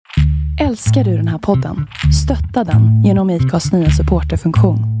Älskar du den här podden? Stötta den genom IKAs nya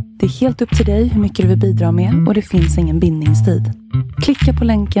supporterfunktion. Det är helt upp till dig hur mycket du vill bidra med och det finns ingen bindningstid. Klicka på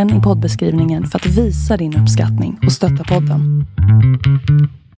länken i poddbeskrivningen för att visa din uppskattning och stötta podden.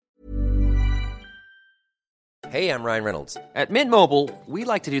 Hey, I'm Ryan Reynolds. At Mint Mobile,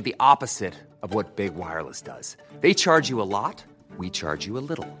 we like to do the opposite of what Big Wireless does. They charge you a lot. We charge you a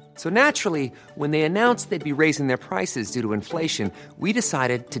little. So naturally, when they announced they'd be raising their prices due to inflation, we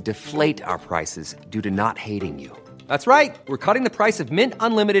decided to deflate our prices due to not hating you. That's right. We're cutting the price of Mint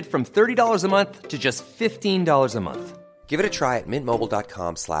Unlimited from $30 a month to just $15 a month. Give it a try at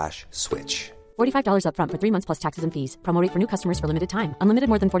mintmobile.com/switch. $45 up front for 3 months plus taxes and fees. Promo rate for new customers for limited time. Unlimited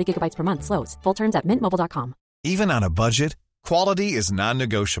more than 40 gigabytes per month slows. Full terms at mintmobile.com. Even on a budget, quality is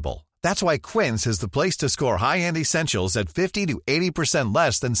non-negotiable. That's why Quince is the place to score high-end essentials at 50 to 80%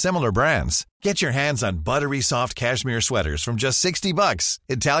 less than similar brands. Get your hands on buttery soft cashmere sweaters from just $60,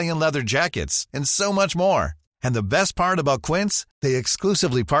 Italian leather jackets, and so much more. And the best part about Quince, they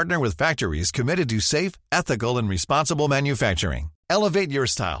exclusively partner with factories committed to safe, ethical, and responsible manufacturing. Elevate your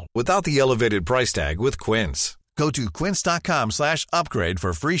style without the elevated price tag with Quince. Go to quince.com/upgrade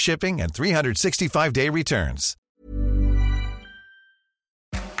for free shipping and 365-day returns.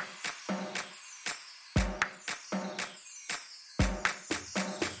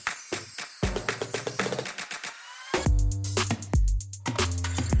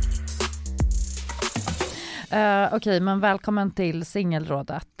 Okej, men välkommen till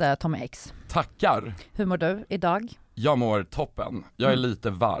singelrådet, Tommy X. Tackar. Hur mår du idag? Jag mår toppen. Jag är lite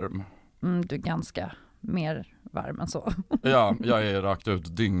varm. Du är ganska mer varm än så. Ja, jag är rakt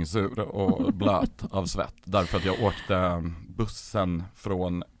ut dyngsur och blöt av svett. Därför att jag åkte bussen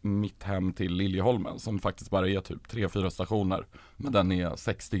från mitt hem till Liljeholmen, som faktiskt bara är typ 3-4 stationer. Men den är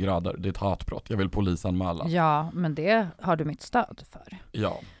 60 grader. Det är ett hatbrott. Jag vill polisanmäla. Ja, men det har du mitt stöd för.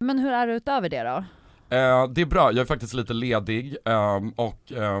 Ja. Men hur är det utöver det då? Det är bra, jag är faktiskt lite ledig och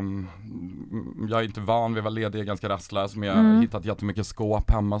jag är inte van vid att vara ledig, jag är ganska rastlös, men jag har hittat jättemycket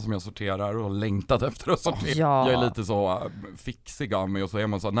skåp hemma som jag sorterar och längtat efter att sortera. Ja. Jag är lite så fixig av mig och så är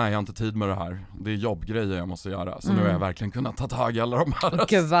man så, nej jag har inte tid med det här, det är jobbgrejer jag måste göra, så nu har jag verkligen kunnat ta tag i alla de här.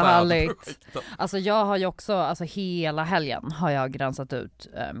 Gud vad härligt. Alltså jag har ju också, hela helgen har jag gränsat ut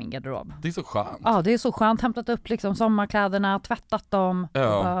min garderob. Det är så skönt. Ja, det är så skönt, hämtat upp liksom sommarkläderna, tvättat dem,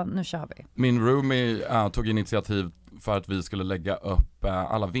 nu kör vi. Min roomie tog initiativ för att vi skulle lägga upp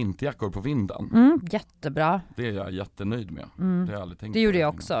alla vinterjackor på vinden. Jättebra. Det är jag jättenöjd med. Det har jag aldrig tänkt Det gjorde på.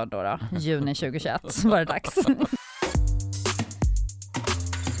 jag också då. Juni 2021 var det dags.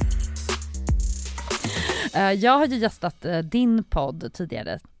 Jag har ju gästat din podd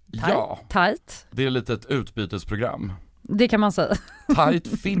tidigare. Ja. Tight. Det är lite ett utbytesprogram. Det kan man säga.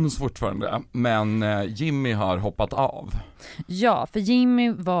 Tight finns fortfarande, men Jimmy har hoppat av. Ja, för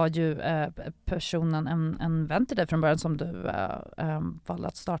Jimmy var ju personen, en vän till dig från början som du valde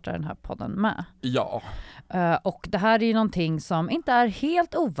att starta den här podden med. Ja. Och det här är ju någonting som inte är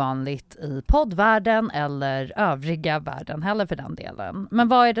helt ovanligt i poddvärlden eller övriga världen heller för den delen. Men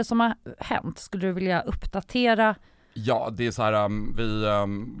vad är det som har hänt? Skulle du vilja uppdatera? Ja, det är så här,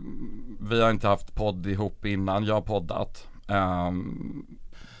 vi har inte haft podd ihop innan jag har poddat.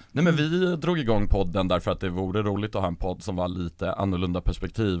 Nej, men vi drog igång podden därför att det vore roligt att ha en podd som var lite annorlunda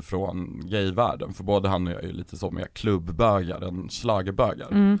perspektiv från gayvärlden. För både han och jag är ju lite så mer klubbbögar än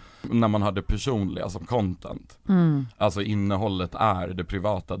schlagerbögar. När man har det personliga som content, alltså innehållet är det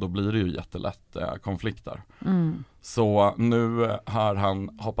privata, då blir det ju jättelätt konflikter. Så nu har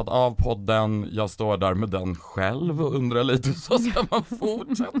han hoppat av podden. Jag står där med den själv och undrar lite, så ska man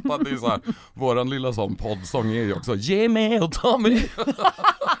fortsätta? Det är så här, våran lilla sån poddsång är ju också Jimmy och Tommy.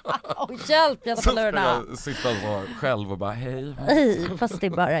 Hjälp, jag Så ska jag sitta så själv och bara hej. Fast det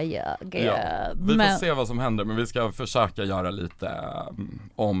är bara jag. Ja, vi får se vad som händer, men vi ska försöka göra lite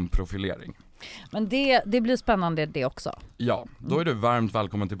omprofilering. Men det blir spännande det också. Ja, då är du varmt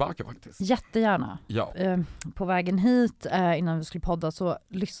välkommen tillbaka faktiskt. Jättegärna. Ja. På vägen hit innan vi skulle podda så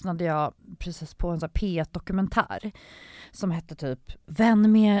lyssnade jag precis på en sån här P1-dokumentär som hette typ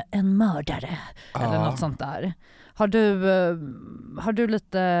Vän med en mördare eller något sånt där. Har du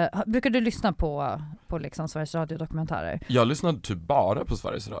lite, brukar du lyssna på liksom Sveriges Radio-dokumentärer? Jag lyssnade typ bara på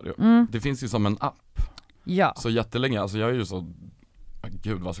Sveriges Radio. Det finns ju som en app. Ja. Så jättelänge, alltså jag är ju så,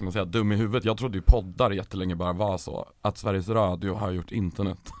 gud vad ska man säga, dum i huvudet. Jag trodde ju poddar jättelänge bara var så att Sveriges Radio har gjort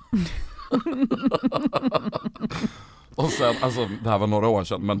internet. Och sen, alltså det här var några år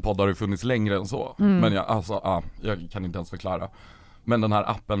sedan, men poddar har ju funnits längre än så. Men jag kan inte ens förklara. Men den här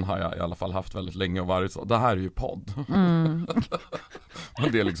appen har jag i alla fall haft väldigt länge och varit så. Det här är ju podd.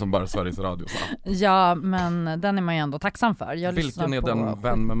 Men det är liksom bara Sveriges Radios app. Ja, men den är man ju ändå tacksam för. Vilken är den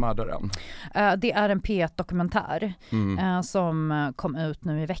Vän med mördaren? Det är en P1-dokumentär som kom ut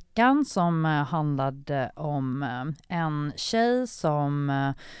nu i veckan som handlade om en tjej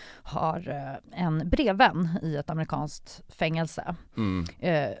som har en brevvän i ett amerikanskt fängelse.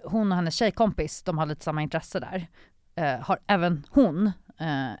 Hon och hennes tjejkompis, de har lite samma intresse där. Har även hon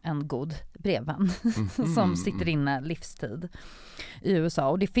en god brevvän som sitter inne livstid i USA.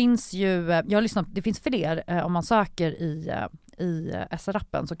 Och det finns ju, jag har lyssnat, det finns fler, om man söker i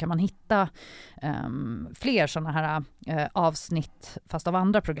SR-appen så kan man hitta fler sådana här avsnitt fast av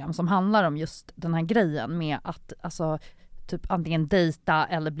andra program som handlar om just den här grejen med att alltså typ antingen dejta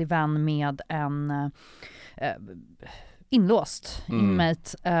eller bli vän med en inlåst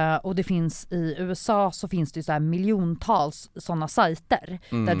inmate, och det finns i USA så finns det ju så här miljontals sådana sajter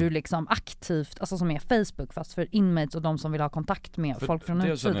där du liksom aktivt, alltså som är Facebook fast för inmates och de som vill ha kontakt med för folk från det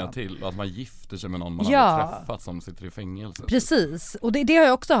utsidan. Det känner jag till, att man gifter sig med någon man har träffat som sitter i fängelse. Precis, och det har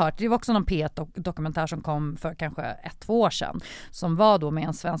jag också hört. Det var också någon P1-dokumentär som kom för kanske 1-2 år sedan som var då med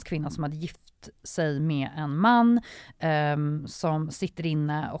en svensk kvinna som hade gift sig med en man som sitter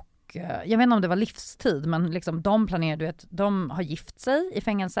inne och jag vet inte om det var livstid, men liksom de planerade de har gift sig i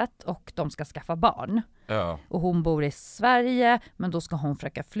fängelset och de ska skaffa barn. Ja. Och hon bor i Sverige, men då ska hon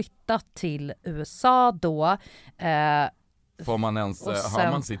försöka flytta till USA då. Får man ens,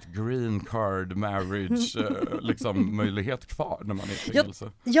 har man sitt green card marriage liksom möjlighet kvar när man är i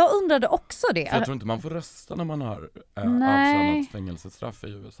fängelse? Jag undrade också det. För jag tror inte man får rösta när man har avtjänat fängelsestraff i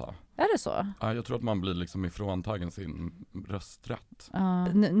USA. Är det så? Ja, jag tror att man blir liksom ifråntagen sin rösträtt.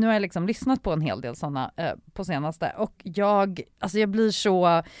 Nu har jag liksom lyssnat på en hel del sådana på senaste och jag blir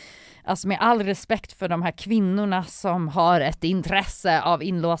så... Alltså med all respekt för de här kvinnorna som har ett intresse av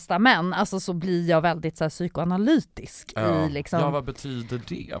inlåsta män, alltså så blir jag väldigt så här, psykoanalytisk. Ja. I liksom... Ja, vad betyder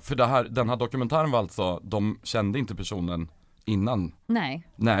det? För den här dokumentären var alltså, de kände inte personen innan.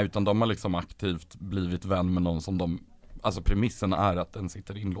 Nej, utan de har liksom aktivt blivit vän med någon som de... Alltså premissen är att den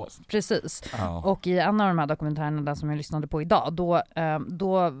sitter inlåst. Precis. Ja. Och i en av de här dokumentärerna där som jag lyssnade på idag,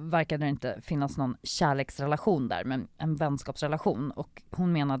 då verkade det inte finnas någon kärleksrelation där, men en vänskapsrelation. Och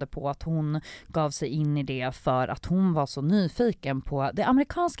hon menade på att hon gav sig in i det för att hon var så nyfiken på det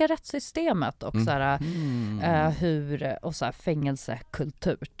amerikanska rättssystemet och så här, hur, och så här,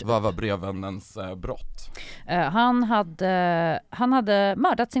 fängelsekultur. Vad var brevvännens brott? Han hade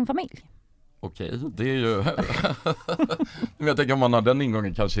mördat sin familj. Okej, det är ju... Men jag tänker om man har den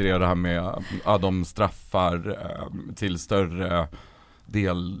ingången kanske det är det här med att de straffar till större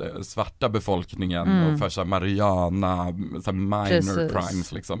del svarta befolkningen och för så marijuana, så minor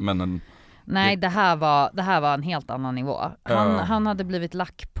crimes liksom, men Nej, det här var en helt annan nivå. Han hade blivit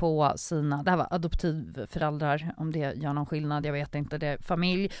lack på sina, det här var adoptivföräldrar, om det gör någon skillnad, jag vet inte, det är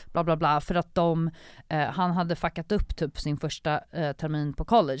familj, bla bla bla, för att han hade fuckat upp typ sin första termin på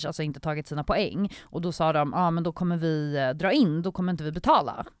college, alltså inte tagit sina poäng, och då sa de, men då kommer vi dra in, då kommer inte vi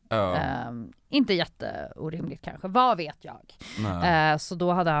betala. Inte jätteorimligt kanske, vad vet jag. Så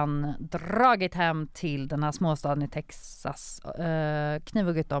då hade han dragit hem till den här småstaden i Texas,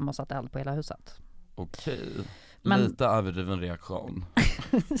 knivhuggit dem och satt eld på hela huset. Okej, lite överdriven reaktion.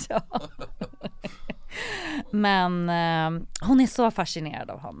 Ja. Men hon är så fascinerad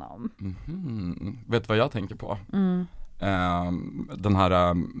av honom. Vet du vad jag tänker på? Den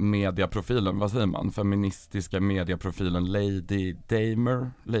här mediaprofilen, vad säger man? Feministiska mediaprofilen Lady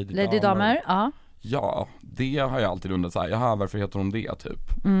Damer. Lady Damer, ja. Ja, det har jag alltid undrat så här, jaha, varför heter hon det typ?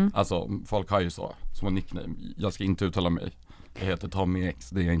 Alltså, folk har ju så små nickname. Jag ska inte uttala mig. Jag heter Tommy X,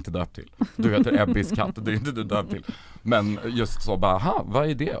 det är jag inte döpt till. Du heter Ebbis katt, det är inte du döpt till. Men just så bara, vad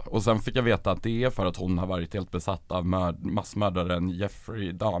är det? Och sen fick jag veta att det är för att hon har varit helt besatt av massmördaren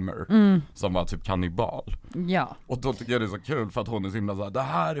Jeffrey Dahmer, som var typ kannibal. Ja. Och då tycker jag det är så kul för att hon är så himla så här, det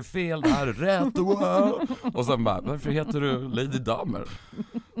här är fel, det här är rätt, wow. Och sen bara, varför heter du Lady Dahmer?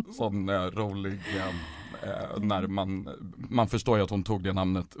 Sån rolig, när man förstår ju att hon tog det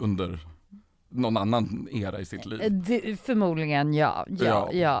namnet under någon annan era i sitt liv. Förmodligen, ja.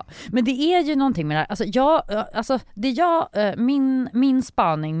 Men det är ju någonting med det här. Min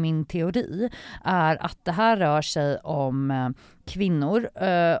spaning, min teori är att det här rör sig om kvinnor.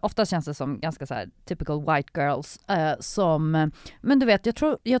 Ofta känns det som ganska så här typical white girls men du vet,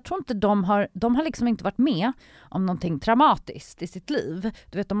 jag tror inte de har liksom inte varit med om någonting traumatiskt i sitt liv.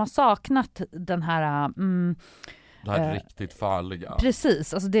 Du vet, de har saknat den här det här är riktigt farliga.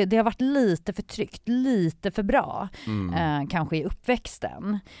 Precis, alltså det har varit lite för tryggt, lite för bra kanske i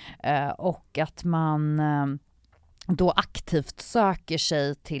uppväxten. Och att man då aktivt söker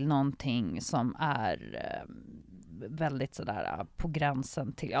sig till någonting som är väldigt sådär på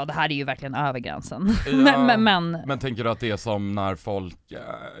gränsen till, ja det här är ju verkligen över gränsen. Ja, men tänker du att det är som när folk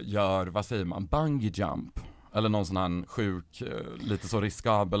gör, vad säger man, bungee jump? Eller någon sån här sjuk, lite så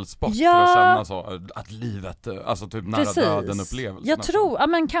riskabel sport för att känna så att livet, alltså typ nära döden upplevelse. Jag tror, ja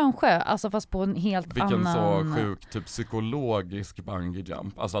men kanske, alltså fast på en helt annan. Vilken så sjuk typ psykologisk bungee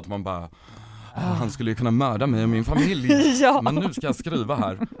jump, alltså att man bara han skulle ju kunna mörda mig och min familj. Ja. Men nu ska jag skriva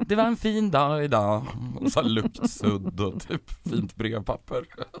här. Det var en fin dag idag. Och så luktsudd och typ fint brevpapper.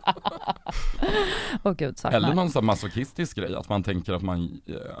 Åh gud, eller någon sån masochistisk grej, att man tänker att man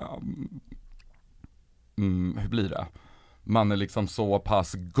hur blir det? Man är liksom så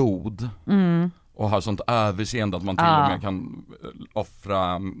pass god och har sånt överseende att man till och med kan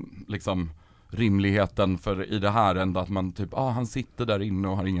offra liksom rimligheten för i det här ändå att man typ, han sitter där inne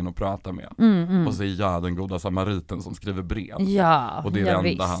och har ingen att prata med. Och så är jag den goda samariten som skriver brev. Ja, och det är det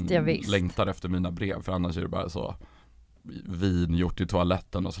enda han längtar efter mina brev, för annars är det bara så vin gjort i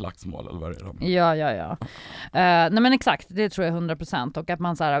toaletten och slagsmål eller vad det är. Ja. Nej men exakt, det tror jag 100%. Och att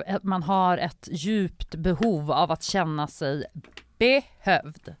man, så här, att man har ett djupt behov av att känna sig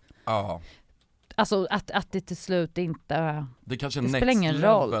behövd. Ja. Alltså att det till slut inte... Det kanske är spelar ingen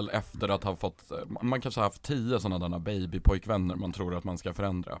level roll. Efter att ha fått... Man kanske har haft 10 sådana babypojkvänner man tror att man ska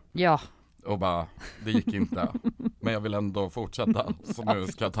förändra. Ja. Och bara, det gick inte. Men jag vill ändå fortsätta. Så nu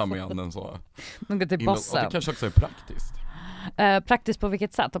ska jag ta mig an den så. Något till bossen. Och det kanske också är praktiskt. Praktiskt på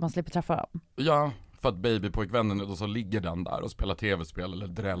vilket sätt? Om man slipper träffa dem? Ja, för att babypojkvännen då så ligger den där och spelar tv-spel eller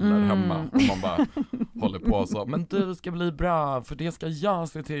dräller hemma. Och man bara håller på så. Men du ska bli bra, för det ska jag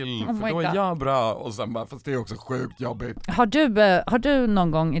se till. För då är jag bra. Och sen bara, fast det är också sjukt jobbigt. Har du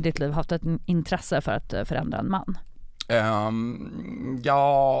någon gång i ditt liv haft ett intresse för att förändra en man?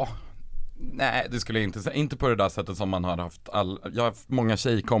 Ja... Nej, det skulle jag inte säga. Inte på det där sättet som man har haft. Jag har haft många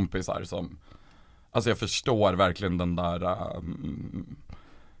tjejkompisar som... Alltså jag förstår verkligen den där...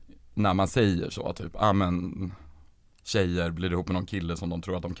 när man säger så, typ, men tjejer blir ihop med någon kille som de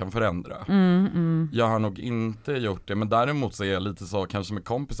tror att de kan förändra. Jag har nog inte gjort det, men däremot så är jag lite så, kanske med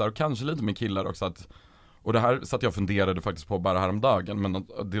kompisar och kanske lite med killar också, att, och det här så att jag funderade faktiskt på bara häromdagen, men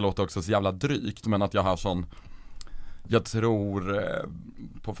det låter också så jävla drygt, men att jag har sån, jag tror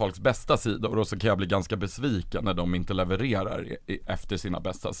på folks bästa sidor, och så kan jag bli ganska besviken när de inte levererar efter sina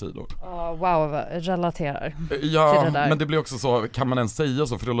bästa sidor. Wow, relaterar ja, till det där. Men det blir också så, kan man ens säga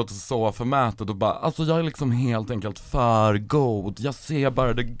så, för det låter så förmätet och bara, alltså jag är liksom helt enkelt för god, jag ser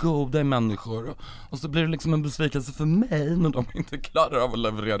bara det goda i människor, och så blir det liksom en besvikelse för mig när de inte klarar av att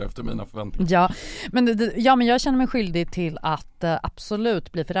leverera efter mina förväntningar. Ja, men jag känner mig skyldig till att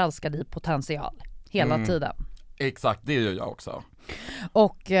absolut bli förälskad i potential hela tiden. Exakt, det gör jag också.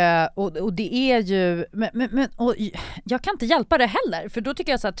 Och det är ju men och jag kan inte hjälpa det heller, för då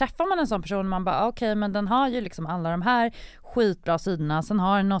tycker jag så här, träffar man en sån person, man bara okej, men den har ju liksom alla de här skitbra sidorna, sen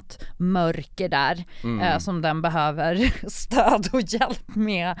har den något mörker där som den behöver stöd och hjälp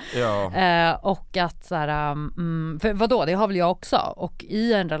med. Och att så här, för vadå, det har väl jag också, och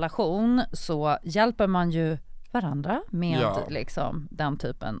i en relation så hjälper man ju varandra med liksom den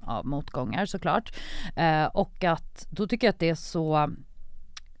typen av motgångar, såklart. Och att då tycker jag att det är så,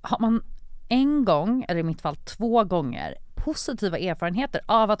 har man en gång, eller i mitt fall 2 gånger, positiva erfarenheter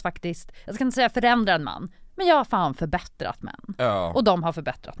av att faktiskt, jag ska inte säga förändra en man, men jag har fan förbättrat män. Och de har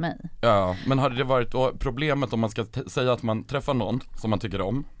förbättrat mig. Ja, men hade det varit då problemet om man ska säga att man träffar någon som man tycker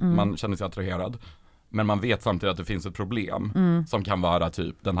om, man känner sig attraherad, men man vet samtidigt att det finns ett problem som kan vara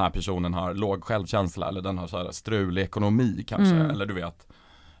typ, den här personen har låg självkänsla, eller den har så här strulig ekonomi kanske, eller du vet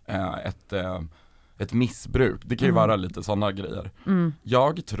ett missbruk. Det kan ju vara lite sådana grejer.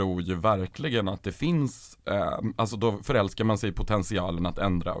 Jag tror ju verkligen att det finns, alltså då förälskar man sig i potentialen att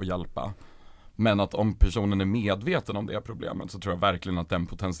ändra och hjälpa. Men att om personen är medveten om det problemet, så tror jag verkligen att den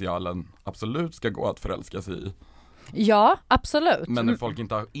potentialen absolut ska gå att förälska sig i. Ja, absolut. Men när folk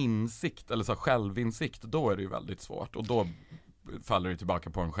inte har insikt eller så självinsikt, då är det ju väldigt svårt, och då faller det tillbaka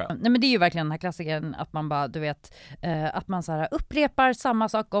på en själv. Nej, men det är ju verkligen den här klassikern att man bara, du vet, att man så här upprepar samma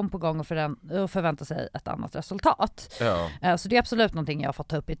sak gång på gång och förväntar sig ett annat resultat. Så det är absolut någonting jag har fått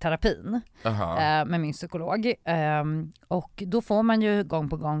ta upp i terapin med min psykolog. Och då får man ju gång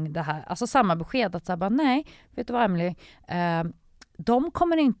på gång det här, alltså samma besked, att så här bara, nej, vet du vad Emily, de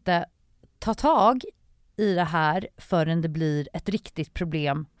kommer inte ta tag i det här förrän det blir ett riktigt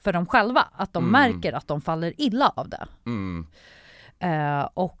problem för dem själva. Att de märker att de faller illa av det.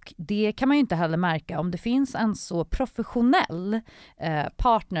 Och det kan man ju inte heller märka om det finns en så professionell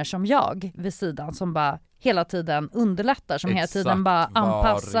partner som jag vid sidan, som bara hela tiden underlättar, som hela tiden bara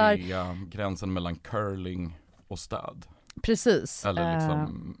anpassar. Var är gränsen mellan curling och stöd. Precis. Eller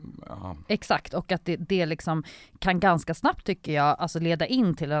liksom, Exakt, och att det liksom kan ganska snabbt tycker jag alltså leda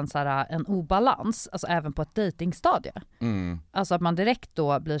in till en obalans, alltså även på ett datingstadie. Alltså att man direkt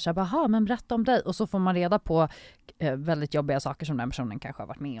då blir så här, men berätta om dig, och så får man reda på väldigt jobbiga saker som den personen kanske har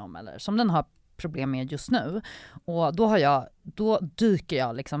varit med om eller som den har problem med just nu. Och då dyker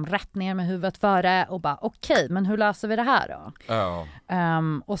jag liksom rätt ner med huvudet före och bara okej, men hur löser vi det här då?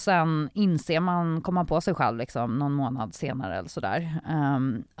 Och sen inser man, kommer på sig själv liksom någon månad senare eller sådär,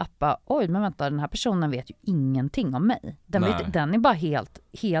 att bara, oj men vänta, den här personen vet ju ingenting om mig. Den är bara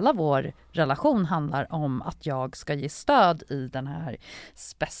hela vår relation handlar om att jag ska ge stöd i den här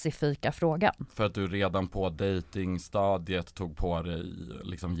specifika frågan. För att du redan på datingstadiet tog på dig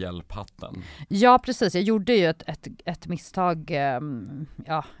liksom hjälphatten. Ja, precis. Jag gjorde ju ett misstag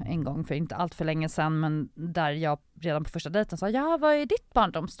en gång för inte allt för länge sedan, men där jag redan på första dejten sa, vad är ditt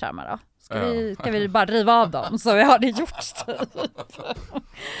barndomstrauma då? Ska vi bara riva av dem så vi har det gjort?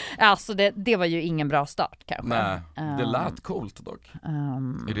 Alltså det var ju ingen bra start kanske. Nej, det lät coolt dock.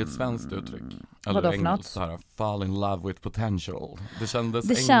 Är det ett svenskt uttryck? Eller engelskt, så här, fall in love with potential. Det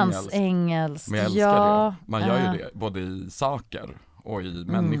känns engelskt. Men jag älskar det. Man gör ju det både i saker och i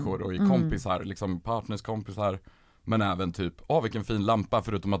människor och i kompisar, liksom partnerskompisar. Men även typ, vilken fin lampa,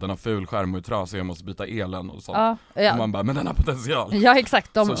 förutom att den har ful skärm och trasig, jag måste byta elen och sånt. Och man bara, men den har potential. Ja,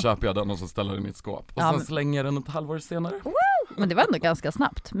 exakt. Så köper jag den och så ställer den i ett skåp. Och sen slänger den ett halvår senare. Men det var ändå ganska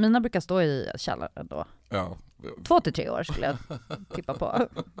snabbt. Mina brukar stå i källaren då. 2 till 3 år skulle jag tippa på.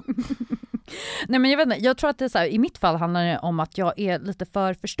 Nej, men jag vet inte, jag tror att det är så här, i mitt fall handlar det om att jag är lite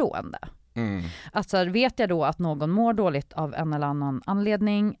för förstående. Alltså vet jag då att någon mår dåligt av en eller annan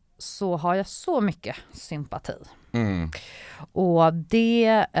anledning, så har jag så mycket sympati. Och det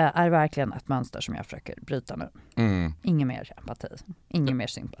är verkligen ett mönster som jag försöker bryta nu. Ingen mer empati, ingen mer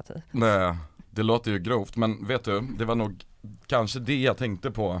sympati. Nej, det låter ju grovt, men vet du, det var nog kanske det jag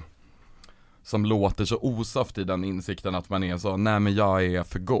tänkte på som låter så osoft i den insikten att man är så, nej men jag är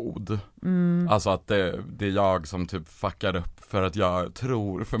för god. Alltså att det är jag som typ fuckar upp för att jag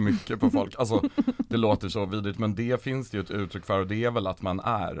tror för mycket på folk. Alltså det låter så vidrigt, men det finns det ju ett uttryck för, och det är väl att man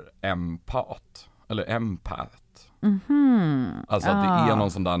är empat. Eller empath. Alltså att det är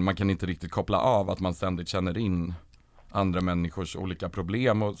någon sån där, man kan inte riktigt koppla av att man ständigt känner in andra människors olika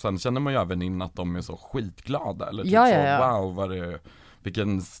problem, och sen känner man ju även in att de är så skitglada eller typ wow, vad det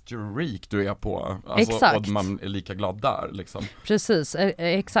vilken streak du är på, alltså, exakt. Och man är lika glad där liksom. Precis,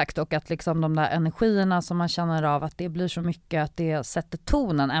 exakt, och att liksom de där energierna som man känner av, att det blir så mycket att det sätter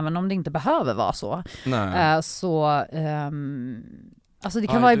tonen, även om det inte behöver vara så. Alltså det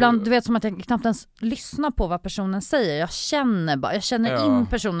kan vara ibland, du vet, som att jag knappt ens lyssnar på vad personen säger. Jag känner in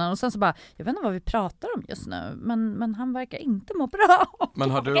personen, och sen så bara, jag vet inte vad vi pratar om just nu, men han verkar inte må bra.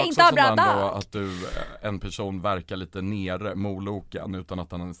 Men har du också sådär då att en person verkar lite nere moloken utan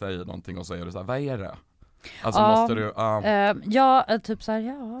att han säger någonting, och så är du så här, vad är det? Alltså måste du typ så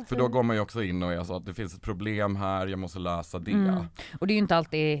här, för då går man ju också in och är så att det finns ett problem här, jag måste lösa det. Och det är ju inte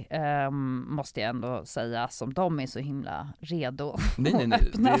alltid måste jag ändå säga, som de är så himla redo. Nej,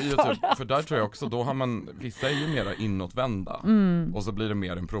 det är ju typ, för där tror jag också, då har man, vissa är ju mera inåtvända och så blir det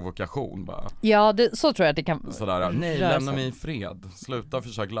mer en provokation bara. Ja, så tror jag att det kan sådär, nej, lämna mig i fred, sluta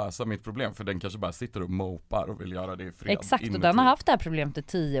försöka lösa mitt problem, för den kanske bara sitter och mopar och vill göra det i fred. Exakt, och den har haft det här problemet i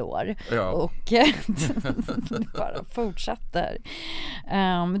 10 år och bara fortsätter.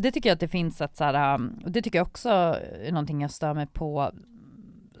 Det tycker jag att det finns ett såhär, det tycker jag också är någonting jag stör mig på,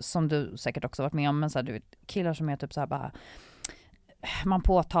 som du säkert också varit med om, men såhär, du vet, killar som är typ såhär bara, man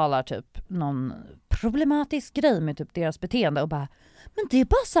påtalar typ någon problematisk grej med typ deras beteende och bara, men det är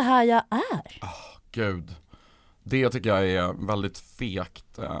bara så här jag är. Gud, det tycker jag är väldigt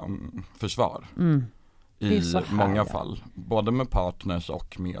fegt försvar i många fall, både med partners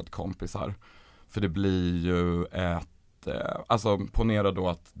och med kompisar. För det blir ju alltså ponera då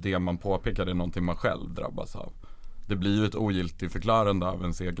att det man påpekar är någonting man själv drabbas av. Det blir ju ett ogiltigt förklarande av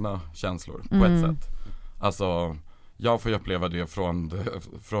ens egna känslor på ett sätt. Alltså jag får ju uppleva det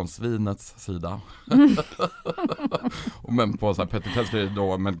från svinets sida. Men på så här petitessgrej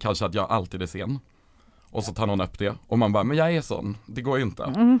då, men kanske att jag alltid är sen. Och så tar någon upp det och man bara, men jag är sån, det går ju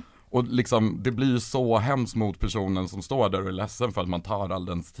inte. Och liksom, det blir ju så hemskt mot personen som står där och är ledsen för att man tar all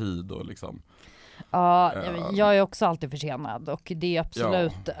dens tid och liksom. Ja, jag är också alltid försenad, och det är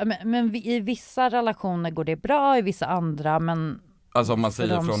absolut, men i vissa relationer går det bra, i vissa andra, men alltså om man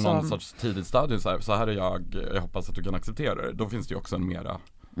säger från någon sorts tidigt stadium så här är jag hoppas att du kan acceptera det, då finns det ju också en mera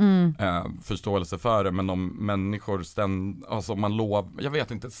förståelse för det, men om människor alltså jag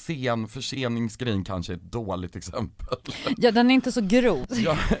vet inte, förseningsgrejen kanske är ett dåligt exempel. Ja, den är inte så grov.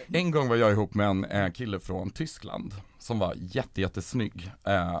 Ja, en gång var jag ihop med en kille från Tyskland som var jättesnygg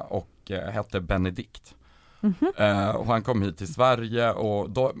och hette Benedikt. Och han kom hit till Sverige och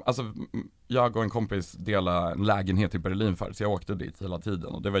då, alltså jag och en kompis delade en lägenhet i Berlin för, så jag åkte dit hela tiden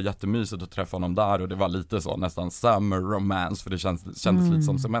och det var jättemysigt att träffa honom där och det var lite så nästan summer romance, för det kändes lite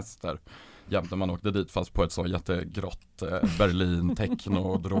som semester jämt när man åkte dit, fast på ett så jättegrått Berlin techno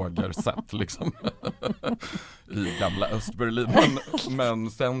och droger sätt liksom i gamla Östberlin.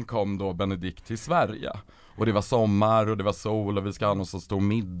 Men sen kom då Benedikt till Sverige och det var sommar och det var sol och vi ska ha någon så stor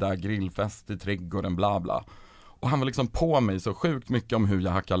middag, grillfest i trädgården, bla bla. Och han var liksom på mig så sjukt mycket om hur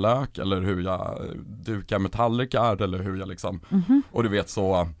jag hackar lök eller hur jag dukar med tallrikar eller hur jag liksom, och du vet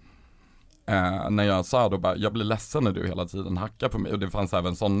så när jag sa då bara, jag blir ledsen när du hela tiden hackar på mig, och det fanns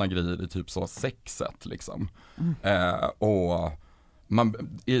även sådana grejer i typ så sexet liksom. Och man,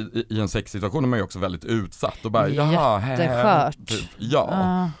 i en sexsituation är man ju också väldigt utsatt och bara, jätteskört. Typ,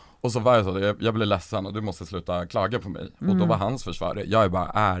 ja. Och så var jag så, jag blir ledsen och du måste sluta klaga på mig. Och då var hans försvar, jag är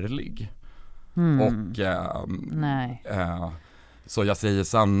bara ärlig. Och så jag säger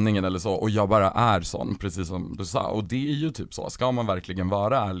sanningen eller så, och jag bara är sån, precis som du sa. Och det är ju typ så, ska man verkligen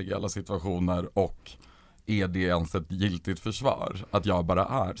vara ärlig i alla situationer, och är det ens ett giltigt försvar att jag bara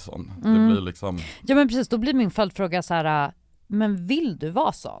är sån? Det blir liksom... Ja men precis, då blir min följdfråga så här: men vill du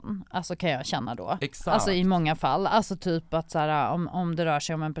vara sån? Alltså kan jag känna då. Exakt. Alltså i många fall. Alltså typ att så här, om det rör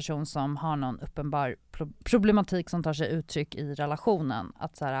sig om en person som har någon uppenbar problematik som tar sig uttryck i relationen.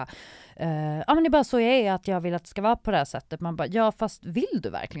 Att så här, ja men det är bara så jag är, att jag vill att det ska vara på det här sättet. Man bara, ja fast vill du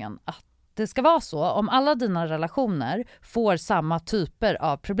verkligen att det ska vara så? Om alla dina relationer får samma typer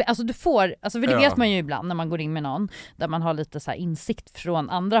av problem. Alltså du får, alltså för det vet man ju ibland när man går in med någon där man har lite så här insikt från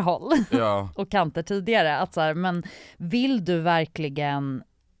andra håll och kanter tidigare. Att så här, men vill du verkligen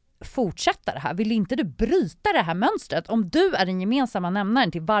fortsätta det här? Vill inte du bryta det här mönstret? Om du är den gemensamma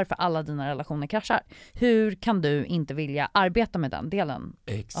nämnaren till varför alla dina relationer kraschar, hur kan du inte vilja arbeta med den delen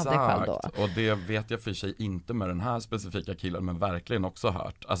av dig själv då? Och det vet jag för sig inte med den här specifika killen, men verkligen också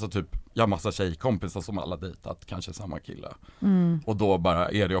hört. Alltså typ, jag har massa tjejkompisar som alla dejtat kanske samma kille. Och då bara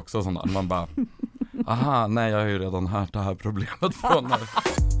är det också sådana, man bara aha, nej jag har ju redan hört det här problemet från när...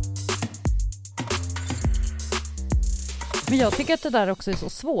 Men jag tycker att det där också är så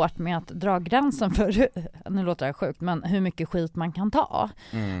svårt med att dra gränsen för, nu låter det sjukt, men hur mycket skit man kan ta.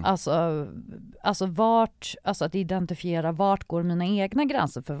 Alltså vart, alltså att identifiera vart går mina egna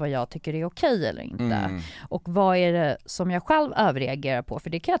gränser för vad jag tycker är okej eller inte. Och vad är det som jag själv överreagerar på, för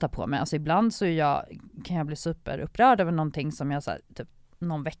det kan jag ta på mig. Alltså ibland så kan jag bli superupprörd över någonting som jag så här, typ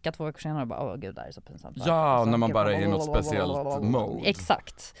någon vecka, 2 veckor senare och bara, åh gud det här är så pinsamt. Ja, när man bara är i något speciellt mode.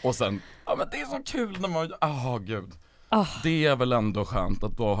 Exakt. Och sen, ja men det är så kul när man, gud. Det är väl ändå skönt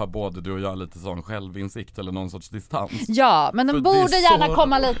att då har både du och jag lite sån självinsikt eller någon sorts distans. Ja, men den borde gärna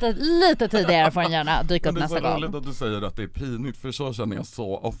komma lite tidigare, får den gärna dyka upp nästa gång. Det är så roligt att du säger att det är pinigt, för så känner jag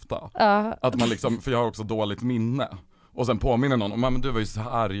så ofta. Att man liksom, för jag har också dåligt minne. Och sen påminner någon om, men du var ju så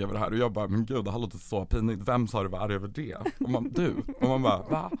arg över det här. Och jag bara, men gud det här låter så pinigt. Vem sa du var arg över det? Och man, du. Och man bara,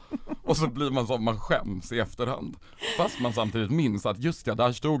 va? Och så blir man som, man skäms i efterhand. Fast man samtidigt minns att just det,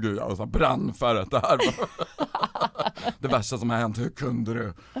 där stod ju jag och så brann för att det här var det värsta som har hänt, hur kunde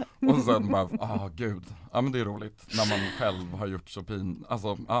du? Och sen bara, gud. Ja men det är roligt när man själv har gjort så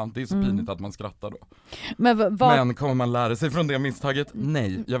alltså, det är så pinigt att man skrattar då. Men kommer man lära sig från det misstaget?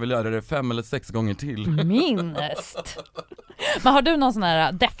 Nej, jag vill göra det 5 eller 6 gånger till. Minst. Men har du någon sån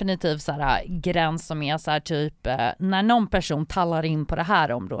här definitiv så här gräns som är så här typ, när någon person tallar in på det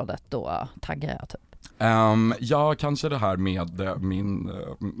här området, då taggar jag typ? Ja, kanske det här med min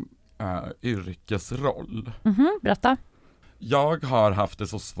yrkesroll. Berätta. Jag har haft det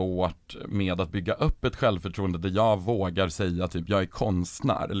så svart med att bygga upp ett självförtroende där jag vågar säga typ jag är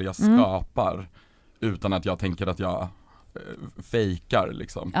konstnär eller jag skapar utan att jag tänker att jag fejkar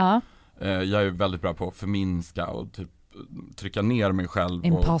liksom. Jag är väldigt bra på att förminska och typ trycka ner mig själv.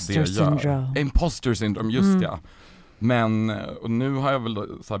 Imposter syndrome. Imposter syndrome, just det. Men och nu har jag väl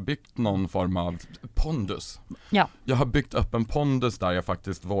så här byggt någon form av pondus. Ja. Jag har byggt upp en pondus där jag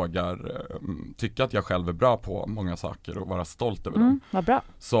faktiskt vågar tycka att jag själv är bra på många saker och vara stolt över dem. Vad bra.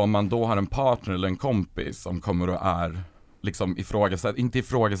 Så om man då har en partner eller en kompis som kommer och är liksom inte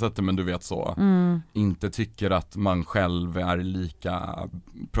ifrågasätter, men du vet så, inte tycker att man själv är lika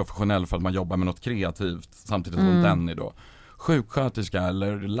professionell för att man jobbar med något kreativt, samtidigt som den är då sjuksköterska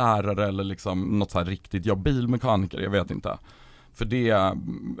eller lärare eller liksom något så här riktigt jobb, bilmekaniker, jag vet inte. För det,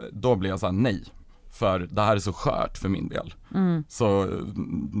 då blir jag så här, nej. För det här är så skört för min del. Så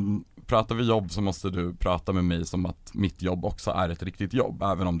pratar vi jobb så måste du prata med mig som att mitt jobb också är ett riktigt jobb.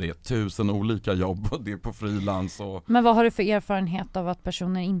 Även om det är 1000 olika jobb och det är på frilans. Och... Men vad har du för erfarenhet av att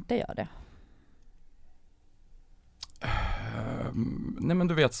personer inte gör det? Nej men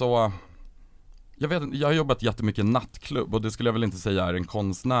du vet så... Jag har jobbat jättemycket nattklubb och det skulle jag väl inte säga är en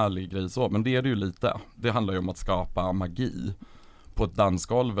konstnärlig grej så. Men det är det ju lite. Det handlar ju om att skapa magi på ett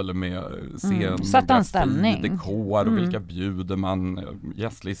dansgolv eller med scenografi, dekor och vilka bjuder man,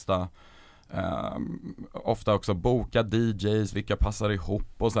 gästlista. Ofta också boka DJs, vilka passar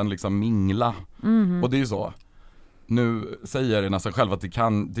ihop och sen liksom mingla. Och det är ju så. Nu säger jag det nästan själv att det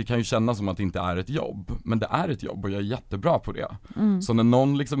kan ju kännas som att det inte är ett jobb. Men det är ett jobb och jag är jättebra på det. Så när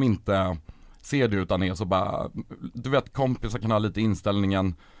någon liksom inte ser det utan är så bara, du vet kompisar kan ha lite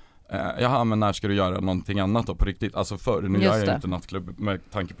inställningen, jaha men när ska du göra någonting annat då på riktigt? Alltså förr, nu gör jag inte nattklubb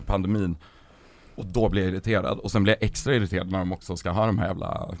med tanke på pandemin. Och då blir jag irriterad. Och sen blir jag extra irriterad när de också ska ha de här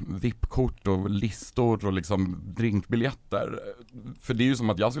jävla VIP-kort och listor och liksom drinkbiljetter. För det är ju som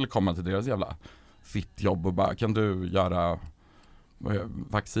att jag skulle komma till deras jävla fittjobb och bara, kan du göra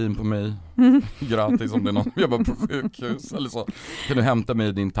vaccin på mig gratis om det är någon som jobbar på sjukhus eller så. Kan du hämta mig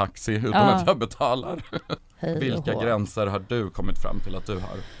i din taxi utan att jag betalar? Vilka gränser har du kommit fram till att du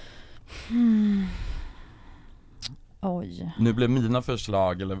har? Oj. Nu blev mina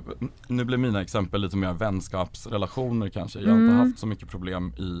förslag eller nu blev mina exempel lite mer vänskapsrelationer kanske. Jag har inte haft så mycket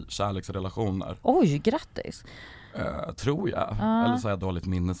problem i kärleksrelationer. Oj, grattis. Tror jag. Eller så har jag dåligt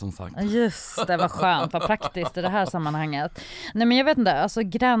minne som sagt. Just det, var skönt, vad praktiskt i det här sammanhanget. Nej men jag vet inte, alltså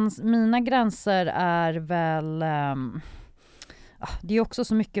mina gränser är väl det är också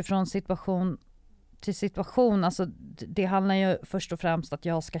så mycket från situation till situation. Alltså det handlar ju först och främst att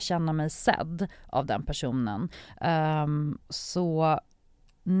jag ska känna mig sedd av den personen. Så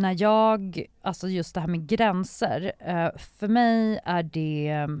när alltså just det här med gränser, för mig är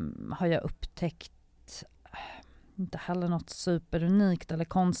det, har jag upptäckt, inte heller något superunikt eller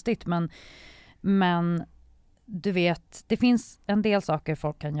konstigt, men du vet, det finns en del saker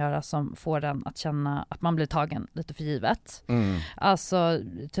folk kan göra som får den att känna att man blir tagen lite för givet. Alltså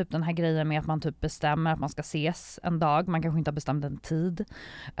typ den här grejen med att man typ bestämmer att man ska ses en dag, man kanske inte har bestämt en tid,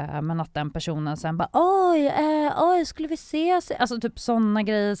 men att den personen sen bara oj, skulle vi ses? Alltså typ sådana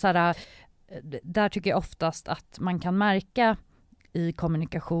grejer så här, där tycker jag oftast att man kan märka i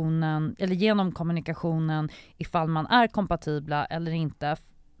kommunikationen eller genom kommunikationen ifall man är kompatibla eller inte,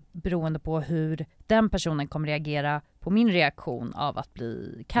 beroende på hur den personen kommer reagera på min reaktion av att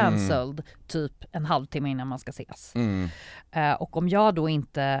bli cancelled typ en halvtimme innan man ska ses. Och om jag då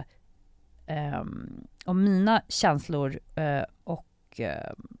inte om mina känslor och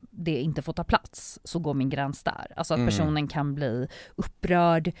det inte får ta plats, så går min gräns där. Alltså att personen kan bli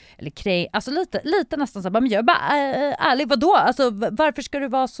upprörd eller alltså lite nästan så här, men jag är bara ärlig, vadå? Alltså varför ska du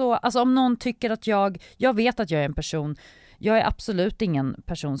vara så? Alltså om någon tycker att jag vet att jag är en person, jag är absolut ingen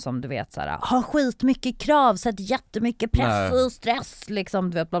person som du vet så här, har skitmycket krav, sätter jättemycket press och stress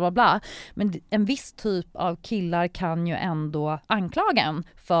liksom, du vet bla bla bla. Men en viss typ av killar kan ju ändå anklaga en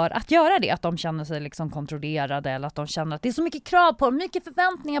för att göra det, att de känner sig liksom kontrollerade eller att de känner att det är så mycket krav på, mycket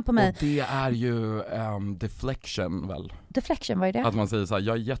förväntningar på mig. Och det är ju deflection väl? Deflection, vad är det? Att man säger så här,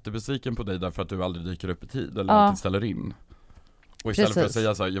 jag är jättebesviken på dig därför att du aldrig dyker upp i tid eller alltid ställer in. Och istället för att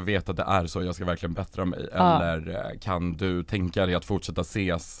säga så här, jag vet att det är så, jag ska verkligen bättra mig. Eller kan du tänka dig att fortsätta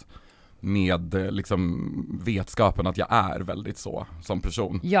ses med liksom vetskapen att jag är väldigt så som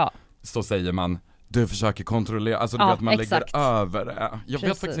person. Ja. Så säger man, du försöker kontrollera, alltså du vet man lägger över det. Jag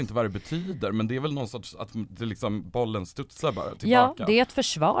vet faktiskt inte vad det betyder, men det är väl någon sorts att det liksom bollen studsar bara tillbaka. Ja, det är ett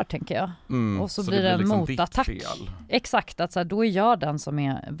försvar tänker jag. Och så blir det en liksom motattack. Exakt, att så här, då är jag den som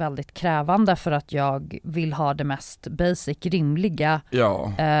är väldigt krävande för att jag vill ha det mest basic, rimliga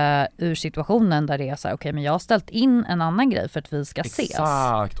ur situationen där det är så här, okej, men jag har ställt in en annan grej för att vi ska ses.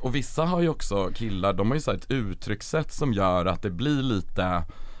 Exakt, och vissa har ju också killar, de har ju så här ett uttryckssätt som gör att det blir lite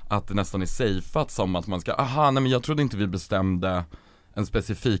att det nästan är safeat som att man ska, nej men jag trodde inte vi bestämde en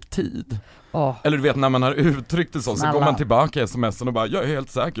specifik tid. Eller du vet när man har uttryckt det så går man tillbaka i sms:en och bara, jag är helt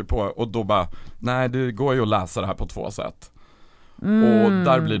säker på, och då bara, nej det går ju att läsa det här på 2 sätt. Och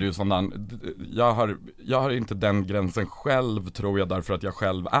där blir det ju sådant, jag jag har inte den gränsen själv, tror jag, därför att jag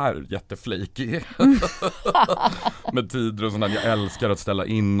själv är jätteflikig med tider och sånt där. Jag älskar att ställa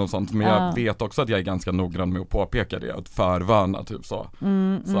in och sånt, men jag vet också att jag är ganska noggrann med att påpeka det, att förvarna typ så.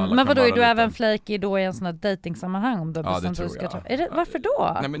 Men vadå, är du även flikig då i en sån här dejtingsammanhang? Om du det tror jag. Varför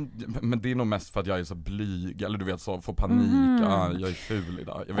då? Nej, men det är nog mest för att jag är så blyg, eller du vet, så får panik. Jag är ful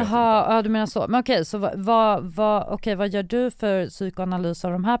idag. Jag vet inte. Ja, du menar så. Men okej, så vad gör du för psykoanalys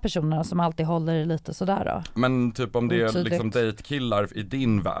av de här personerna som alltid håller lite sådär då? Men typ om det är liksom dejtkillar i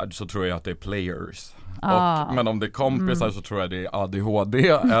din värld, så tror jag att det är players. Men om det är kompisar så tror jag det är ADHD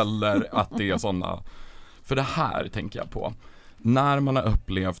eller att det är sådana. För det här tänker jag på. När man har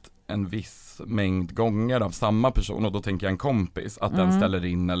upplevt en viss mängd gånger av samma person, och då tänker jag en kompis, att den ställer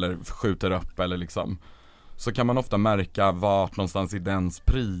in eller skjuter upp eller liksom, så kan man ofta märka vart någonstans i dens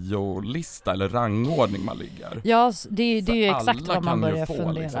prio-lista eller rangordning man ligger. Ja, det är ju exakt vad man börjar fundera.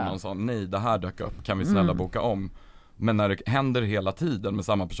 Alla kan ju få liksom någon sån, nej det här dök upp, kan vi snälla boka om. Men när det händer hela tiden med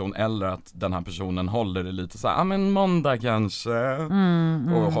samma person, eller att den här personen håller det lite så här, men måndag kanske,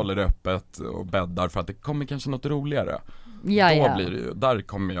 och håller det öppet och bäddar för att det kommer kanske något roligare. Då blir det ju, där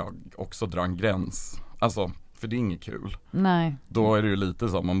kommer jag också dra en gräns. Alltså, för det är inget kul. Nej. Då är det ju lite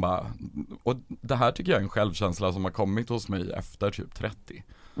som man bara, och det här tycker jag är en självkänsla som har kommit hos mig efter typ 30.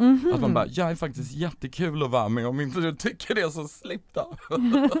 Att man bara, jag är faktiskt jättekul att vara med, om inte du tycker det så slipp då.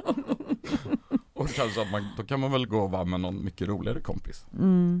 Och kanske att då kan man väl gå och vara med någon mycket roligare kompis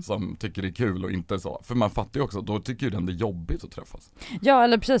som tycker det är kul och inte så. För man fattar ju också, då tycker ju den det är jobbigt att träffas. Ja,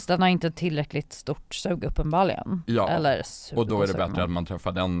 eller precis, den har inte tillräckligt stort sug uppenbarligen. Ja, eller och då är det bättre att man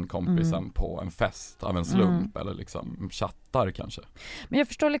träffar den kompisen på en fest av en slump eller liksom chattar kanske. Men jag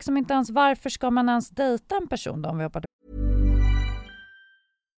förstår liksom inte ens, varför ska man ens dejta en person då, om vi hoppar.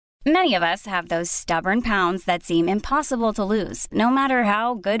 Many of us have those stubborn pounds that seem impossible to lose, no matter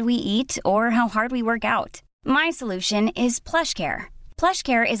how good we eat or how hard we work out. My solution is PlushCare.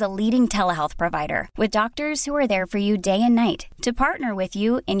 PlushCare is a leading telehealth provider with doctors who are there for you day and night to partner with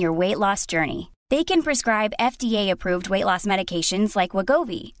you in your weight loss journey. They can prescribe FDA-approved weight loss medications like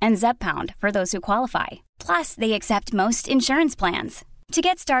Wegovy and Zepbound for those who qualify. Plus, they accept most insurance plans. To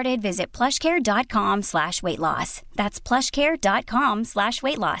get started, visit plushcare.com/weightloss. That's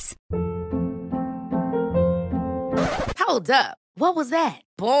plushcare.com/weightloss. Hold up. What was that?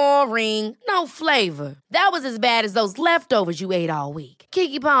 Boring. No flavor. That was as bad as those leftovers you ate all week.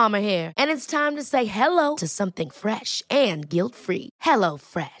 Keke Palmer here, and it's time to say hello to something fresh and guilt-free. Hello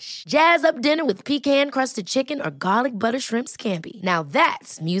Fresh. Jazz up dinner with pecan-crusted chicken or garlic butter shrimp scampi. Now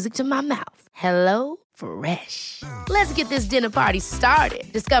that's music to my mouth. Hello Fresh. Let's get this dinner party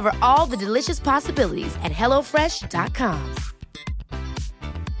started. Discover all the delicious possibilities at hellofresh.com.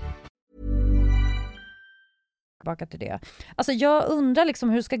 Tillbaka till det. Alltså jag undrar liksom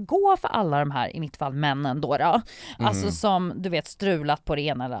hur det ska gå för alla de här, i mitt fall männen då. Alltså som du vet strulat på det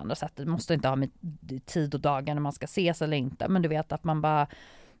ena eller andra sättet. Du måste inte ha med tid och dagar när man ska ses eller inte. Men du vet att man bara,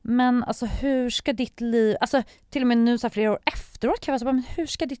 men alltså hur ska ditt liv, alltså till och med nu så här flera år efteråt kan jag säga, men hur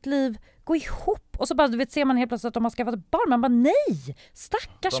ska ditt liv gå ihop? Och så bara, du vet, ser man helt plötsligt att de har skaffat ett barn, man bara nej,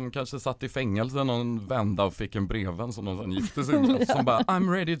 stackars. De kanske satt i fängelse någon vända och fick en brevvän som de sen gifte sig med, som bara,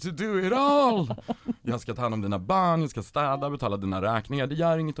 I'm ready to do it all. Jag ska ta hand om dina barn, jag ska städa, betala dina räkningar, det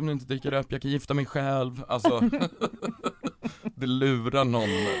gör inget om du inte dyker upp, jag kan gifta mig själv. Alltså det lurar någon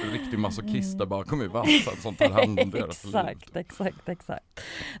riktig masochist där bakom i vassen som tar hand om deras liv. Exakt.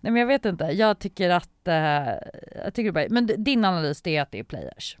 Nej men jag vet inte, jag tycker att men din analys är att det är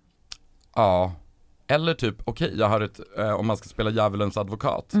players. Ja, eller typ, okej, jag har ett, om man ska spela djävulens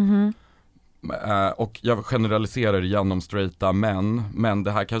advokat. Och jag generaliserar igenom straighta män, men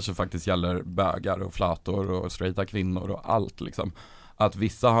det här kanske faktiskt gäller bögar och flator och straighta kvinnor och allt liksom. Att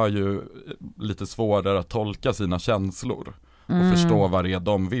vissa har ju lite svårare att tolka sina känslor och förstå vad det är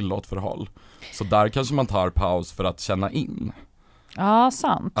de vill åt för håll. Så där kanske man tar paus för att känna in. Ja,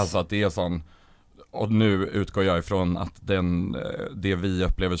 sant. Alltså att det är sån, och nu utgår jag ifrån att det vi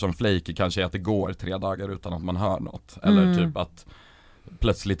upplever som flaky kanske är att det går 3 dagar utan att man hör något. Eller typ att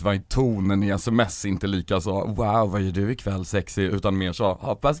plötsligt var tonen i sms inte lika så, wow vad gör du ikväll sexy, utan mer så,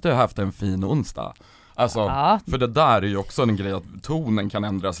 hoppas du har haft en fin onsdag. Alltså, för det där är ju också en grej att tonen kan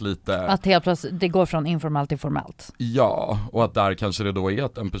ändras lite. Att helt plötsligt det går från informellt till formellt. Ja, och att där kanske det då är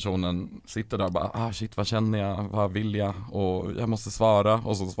att den personen sitter där och bara, shit vad känner jag, vad vill jag, och jag måste svara,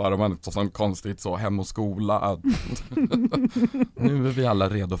 och så svarar man ett sånt konstigt så hem och skola att nu är vi alla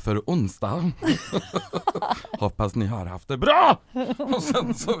redo för onsdag. Hoppas ni har haft det bra. Och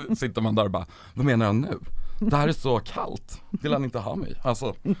sen så sitter man där och bara, vad menar jag nu? Det här är så kallt, vill han inte ha mig?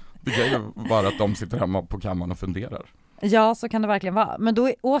 Alltså, det kan ju vara att de sitter hemma på kammaren och funderar. Ja, så kan det verkligen vara. Men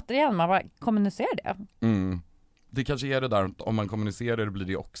då återigen, man bara kommunicerar det. Det kanske är det där, om man kommunicerar blir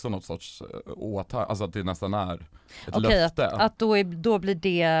det också något sorts alltså att det nästan är ett löfte. Att då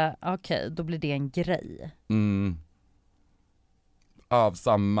blir det en grej. Av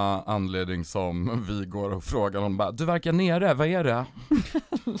samma anledning som vi går och frågar någon bara, du verkar nere, vad är det?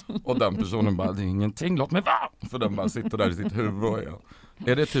 Och den personen bara, det är ingenting, låt mig vara. För den bara sitter där i sitt huvud och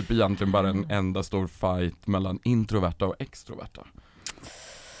är det typ egentligen bara en enda stor fight mellan introverta och extroverta?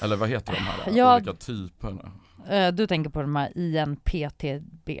 Eller vad heter de här olika typerna? Du tänker på de här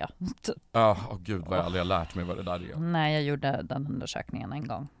INPTB. Ja, gud vad jag aldrig har lärt mig vad det där är. Nej, jag gjorde den undersökningen en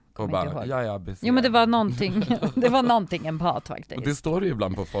gång. Och bara, jo, men det var någonting empat faktiskt. Och det står ju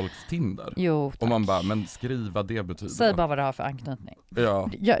ibland på folks Tinder. Jo, tack. Och man bara, men skriv vad det betyder. Säg bara vad det har för anknytning. Ja.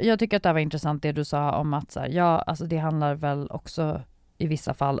 Jag tycker att det var intressant det du sa om att så här, alltså det handlar väl också i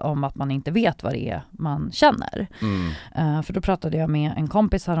vissa fall om att man inte vet vad det är man känner. För då pratade jag med en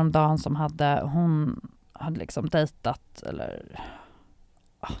kompis häromdagen som hon hade liksom dejtat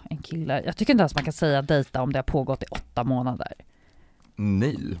en kille. Jag tycker inte ens man kan säga dejta om det har pågått i 8 månader.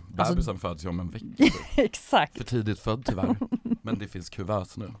 Nej, bebisen föds ju om en vecka. Exakt. För tidigt född tyvärr. Men det finns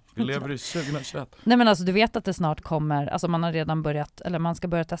kuvös nu. Vi lever i 2021. Nej, men alltså du vet att det snart kommer, alltså man har redan börjat, eller man ska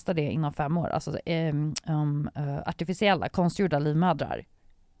börja testa det inom 5 år. Alltså artificiella, konstgjorda livmödrar.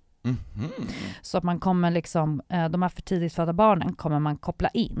 Så att man kommer liksom, de här för tidigt födda barnen kommer man koppla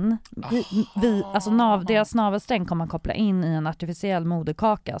in deras navelsträng kommer man koppla in i en artificiell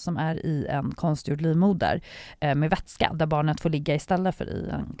moderkaka som är i en konstgjord livmoder med vätska där barnet får ligga istället för i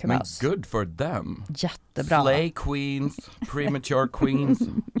en kuvös. Men good for them. Jättebra. Slay queens, premature queens.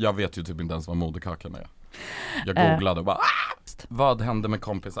 Jag vet ju typ inte ens vad moderkakan är. Jag googlade och bara vad hände med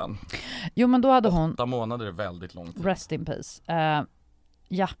kompisen? Jo, men då hade 8 månader är väldigt lång tid. Rest in peace.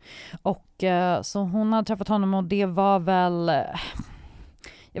 Ja, och så hon hade träffat honom och det var väl,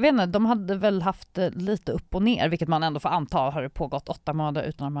 jag vet inte, de hade väl haft lite upp och ner, vilket man ändå får anta har det pågått 8 månader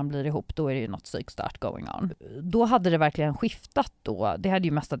utan att man blir ihop, då är det ju något psykstart going on. Då hade det verkligen skiftat då, det hade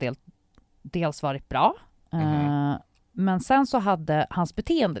ju mestadels varit bra, men sen så hade hans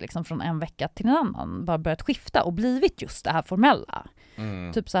beteende liksom från en vecka till en annan bara börjat skifta och blivit just det här formella.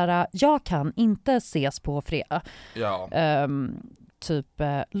 Typ så här, jag kan inte ses på fredag. Ja. Typ,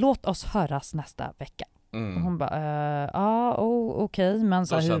 låt oss höras nästa vecka. Och hon bara, okej. Men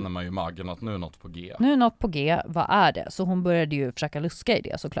så då här, känner man ju magen att nu är något på G. Nu är något på G, vad är det? Så hon började ju försöka luska i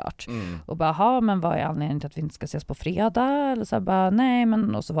det såklart. Och bara, men vad är anledningen till att vi inte ska ses på fredag? Eller så här, bara, nej,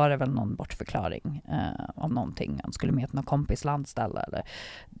 men och så var det väl någon bortförklaring om någonting. Han skulle med till någon kompis landställe. Eller,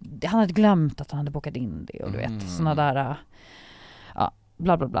 han hade glömt att han hade bokat in det. Och du vet, såna där,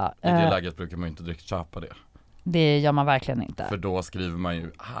 bla bla bla. I det läget brukar man ju inte direkt köpa det. Det gör man verkligen inte. För då skriver man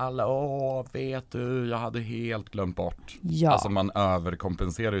ju, hallå, vet du, jag hade helt glömt bort. Ja. Alltså man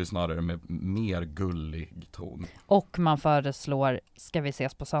överkompenserar ju snarare med mer gullig ton. Och man föreslår, ska vi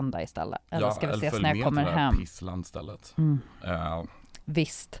ses på söndag istället? Eller ska vi ses när jag kommer hem? Pisslandstället.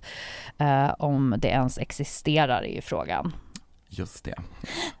 Visst. Om det ens existerar i frågan. Just det.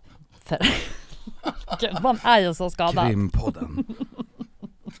 För man är ju så skadad. Krimpodden.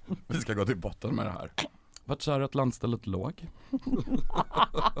 Vi ska gå till botten med det här. Vart sa du att landstället låg?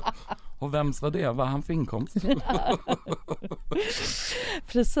 Och vems var det? Var han för inkomst?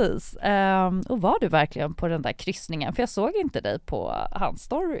 Precis. Och var du verkligen på den där kryssningen? För jag såg inte dig på hans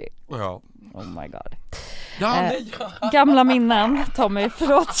story. Ja. Oh my god. Ja, gamla minnen, Tommy.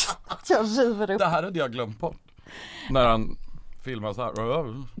 Förlåt. Jag river upp. Det här hade jag glömt bort. När han filmade så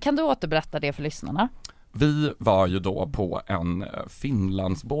här. Kan du återberätta det för lyssnarna? Vi var ju då på en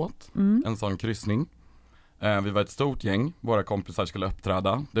Finlandsbåt. En sån kryssning. Vi var ett stort gäng, våra kompisar skulle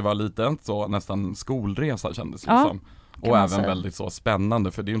uppträda. Det var lite så nästan skolresa kändes det som. Och även väldigt så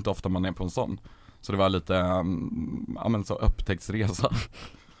spännande, för det är ju inte ofta man är på en sån. Så det var lite så upptäcktsresa.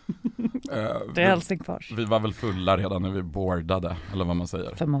 Det är Helsingfors. Vi var väl fulla redan när vi boardade, eller vad man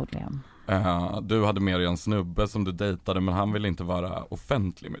säger. Förmodligen. Du hade med dig en snubbe som du dejtade, men han ville inte vara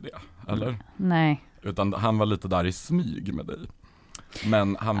offentlig med det, eller? Nej. Utan han var lite där i smyg med dig.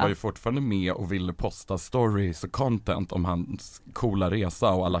 Men han var ju fortfarande med och ville posta stories och content om hans coola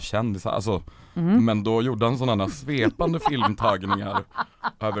resa och alla kändisar. Alltså, men då gjorde han sådana svepande filmtagningar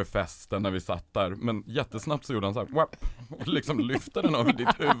över festen när vi satt där. Men jättesnabbt så gjorde han så här, och liksom lyfte den över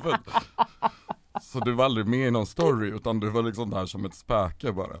ditt huvud. Så du var aldrig med i någon story, utan du var liksom där som ett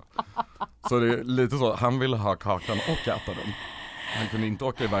spöke bara. Så det är lite så, han ville ha kakan och äta den. Han kunde inte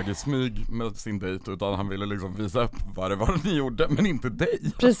åka iväg i smyg med sin dejt, utan han ville liksom visa upp vad det var ni gjorde, men inte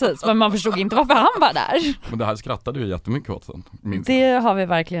dig. Precis, men man förstod inte varför han var där. Men det här skrattade vi jättemycket åt sen. Det har vi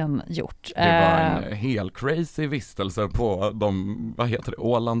verkligen gjort. Det var en helt crazy vistelse på vad heter det,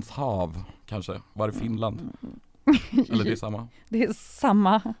 Ålands hav kanske, var det Finland? Eller det är samma? Det är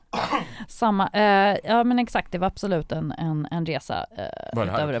samma. Ja men exakt, det var absolut en resa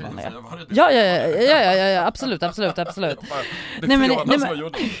utöver det vanliga. Ja, absolut. Nej men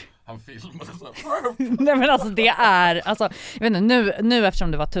han filmade så. Nej men alltså det är, alltså, jag vet inte, nu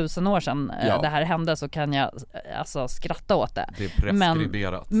eftersom det var 1000 år sedan det här hände så kan jag alltså skratta åt det. Det är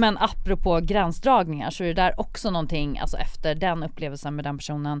preskriberat. Men apropå gränsdragningar så är det där också någonting, alltså efter den upplevelsen med den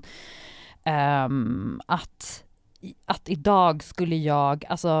personen, att idag skulle jag,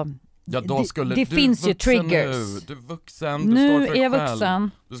 alltså ja, då skulle det finns ju triggers. Du är vuxen, nu står för är jag själv.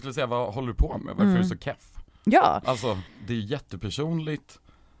 Vuxen. Du skulle säga, vad håller du på med? Varför är du så keff? Ja. Alltså, det är jättepersonligt.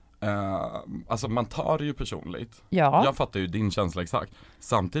 Alltså man tar det ju personligt. Ja. Jag fattar ju din känsla exakt.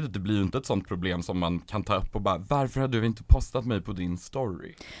 Samtidigt, det blir ju inte ett sånt problem som man kan ta upp och bara, varför har du inte postat mig på din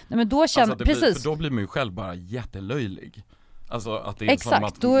story? Nej men då känner, alltså, precis. För då blir man ju själv bara jättelöjlig. Alltså att det är exakt, som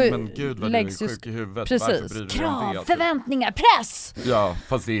att, då men gud vad du är sjuk i huvudet. Precis, krav, förväntningar, press. Ja,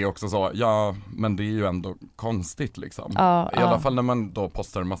 fast det är också så, ja, men det är ju ändå konstigt liksom. I alla fall när man då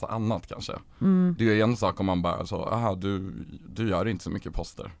postar en massa annat kanske. Det är ju en sak om man bara så, aha, du gör inte så mycket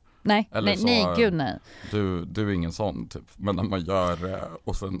poster. Nej, eller så, nej, gud nej. Du är ingen sån typ. Men när man gör,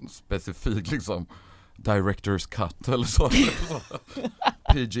 och sen specifikt liksom Director's cut eller så.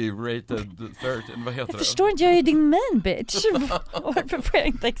 PG-rated 13, vad heter det? Jag förstår inte, jag är din main bitch. Varför får jag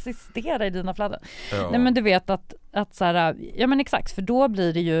inte existera i dina flöden? Ja. Nej men du vet att så här, ja men exakt, för då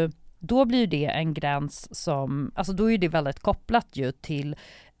blir ju det en gräns som, alltså då är det väldigt kopplat ju till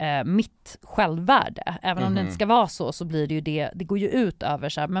mitt självvarde. Även om det inte ska vara så blir det ju det går ju ut över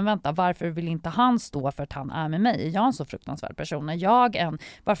så här, men vänta, varför vill inte han stå för att han är med mig? Jag är en så fruktansvärd person.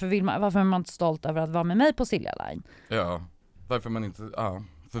 Varför är man inte stolt över att vara med mig på Silja Line? Ja, varför man inte,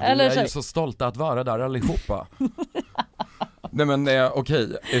 för vi är ju så stolta att vara där allihopa. Nej men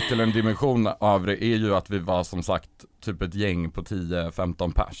okej, ytterligare en dimension av det är ju att vi var som sagt typ ett gäng på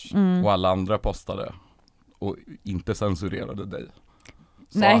 10-15 pers och alla andra postade och inte censurerade dig.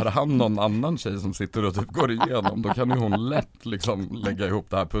 Så har han någon annan tjej som sitter och typ går igenom, då kan ju hon lätt liksom lägga ihop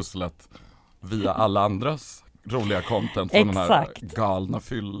det här pusslet via alla andras roliga content från den här galna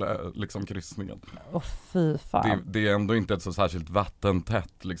liksom kryssningen. Fy fan. Det är ändå inte ett så särskilt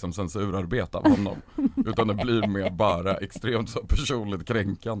vattentätt liksom censurarbete av honom utan det blir mer bara extremt så personligt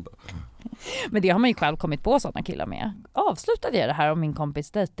kränkande. Men det har man ju själv kommit på sådana killar med. Avslutade jag det här om min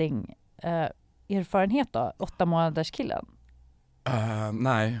kompis dating erfarenhet då, 8 månaders killen?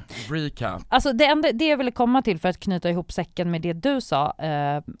 Nej, recap. Alltså det jag ville komma till för att knyta ihop säcken med det du sa,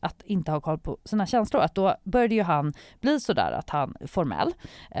 att inte ha koll på sina känslor, att då började ju han bli sådär att han formell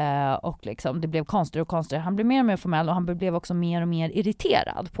och liksom det blev konstigare och konstigare. Han blev mer och mer formell och han blev också mer och mer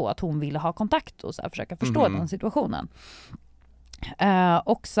irriterad på att hon ville ha kontakt och så här, försöka förstå den situationen.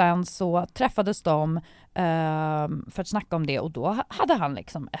 Och sen så träffades de för att snacka om det och då hade han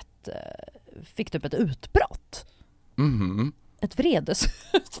liksom fick typ ett utbrott. Ett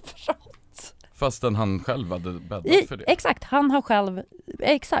vredesutbrott. Fastän han själv hade bäddat för det. Exakt, han har själv,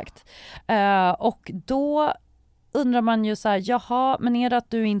 exakt. Och då undrar man ju så här, jaha, men är det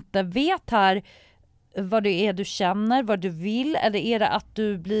att du inte vet här vad det är du känner, vad du vill, eller är det att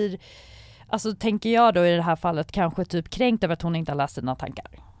du blir, alltså tänker jag då i det här fallet kanske typ kränkt över att hon inte har läst sina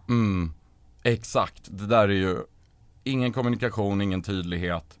tankar. Exakt, det där är ju ingen kommunikation, ingen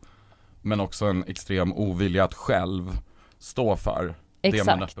tydlighet, men också en extrem ovilja att själv stå för det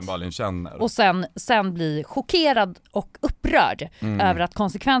man uppenbarligen känner. Och sen bli chockerad och upprörd över att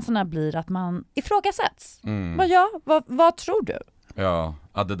konsekvenserna blir att man ifrågasätts. Vad tror du? Ja,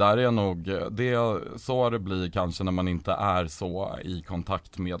 det där är nog så det blir kanske när man inte är så i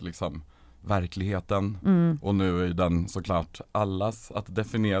kontakt med liksom verkligheten. Och nu är den såklart allas att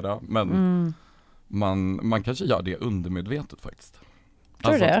definiera, men man kanske gör det undermedvetet faktiskt.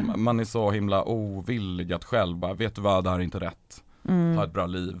 Alltså att man är så himla ovillig att själv bara, vet du vad, det här är inte rätt. Ha ett bra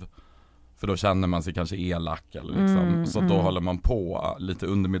liv. För då känner man sig kanske elak eller liksom. Så då håller man på lite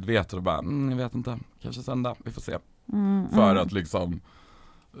undermedvetet och bara, jag vet inte, kanske sända, vi får se. För att liksom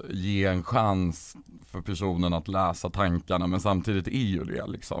ge en chans för personen att läsa tankarna, men samtidigt är ju det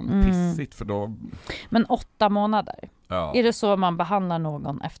liksom pissigt för då. Men 8 månader. Ja. Är det så man behandlar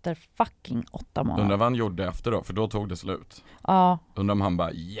någon efter fucking 8 månader? Undrar vad han gjorde efter då, för då tog det slut. Ja. Undrar om han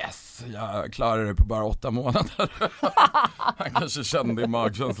bara, yes, jag klarar det på bara 8 månader. Han kanske kände i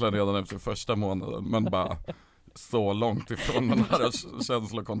magkänslan redan efter första månaden, men bara, så långt ifrån den här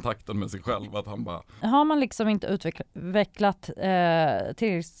känslokontakten med sig själv att han bara... Har man liksom inte utvecklat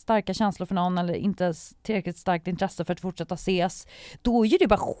tillräckligt starka känslor för någon eller inte tillräckligt starkt intresse för att fortsätta ses, då är ju det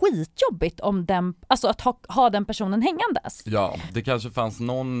bara skitjobbigt om den, alltså att ha den personen hängandes. Ja, det kanske fanns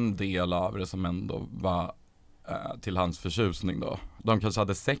någon del av det som ändå var till hans förtjusning då. De kanske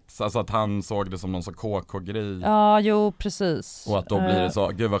hade sex, alltså att han såg det som någon så KK-grej. Ja, jo, precis. Och att då blir det så,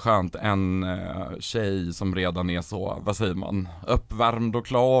 gud vad skönt, en tjej som redan är så, vad säger man, uppvärmd och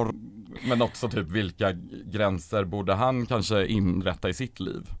klar. Men också typ vilka gränser borde han kanske inrätta i sitt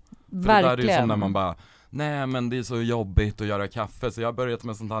liv? För verkligen. det där är ju som när man bara, nej men det är så jobbigt att göra kaffe så jag har börjat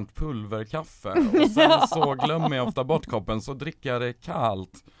med sånt här pulverkaffe. Och sen så glömmer jag ofta bort koppen så dricker jag det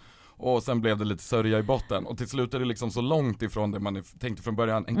kallt. Och sen blev det lite sörja i botten. Och till slut är det liksom så långt ifrån det man tänkte från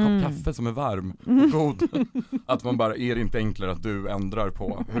början. En kopp kaffe som är varm och god. Att man bara, är det inte enklare att du ändrar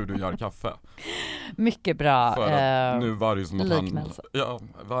på hur du gör kaffe? Mycket bra för att nu var det ju som att liknelse. Ja,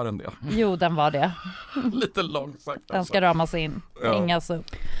 var den det? Jo, den var det. Lite långsökt. Den ska ramas in. Ja. Inga så.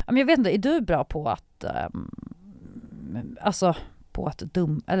 Men jag vet inte, är du bra på att alltså på att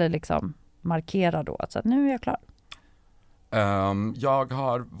eller liksom markera då att så att nu är jag klar? Jag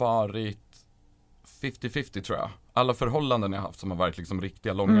har varit 50-50 tror jag. Alla förhållanden jag haft som har varit liksom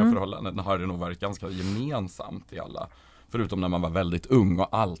riktiga långa förhållanden har det nog varit ganska gemensamt i alla. Förutom när man var väldigt ung och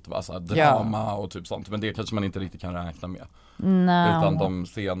allt var så här drama och typ sånt. Men det kanske man inte riktigt kan räkna med. No. Utan de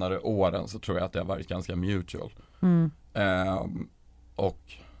senare åren så tror jag att det har varit ganska mutual. Och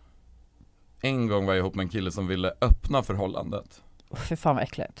en gång var jag ihop med en kille som ville öppna förhållandet. Fy fan vad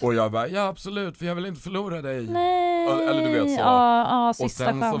äckligt. Och jag bara, ja absolut, för jag vill inte förlora dig. Nej. Eller du vet så. Och sen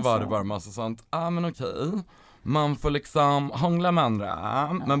chansen. så var det bara massa sånt, men okej. Man får liksom hångla med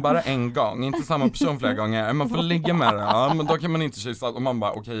andra, men bara en gång, inte samma person flera gånger. Man får ligga med det, men då kan man inte kyssa. Och man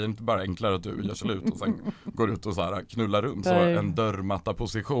bara, okej, är det inte bara enklare att du gör slut och sen går ut och så här knullar runt. Så en dörrmatta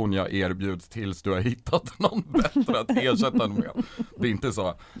position jag erbjuds tills du har hittat någon bättre att ersätta den med. Det är inte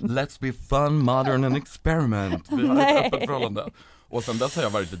så, let's be fun, modern and experiment. Vi har ett öppet förhållande. Och sen dess har jag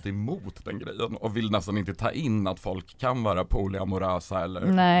varit lite emot den grejen och vill nästan inte ta in att folk kan vara polyamorösa eller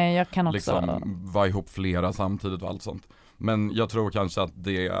nej, jag kan också liksom vara ihop flera samtidigt och allt sånt. Men jag tror kanske att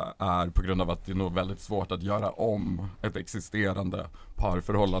det är på grund av att det är nog väldigt svårt att göra om ett existerande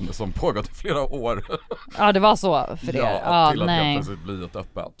parförhållande som pågått i flera år. Ja, det var så för det. Till att det plötsligt blir ett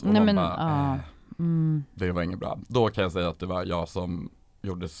öppet. Och nej, man bara, det var inget bra. Då kan jag säga att det var jag som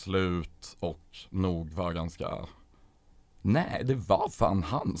gjorde slut och nog var ganska... Nej, det var fan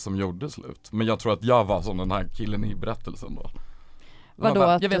han som gjorde slut. Men jag tror att jag var som den här killen i berättelsen då. Vadå?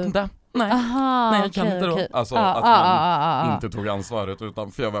 Bara, jag vet inte. Nej, jag kan inte då. Alltså att man inte tog ansvaret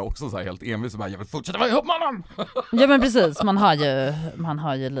utan för jag var också så här helt envis och bara, jag vill fortsätta vara ihop med honom. Ja men precis, man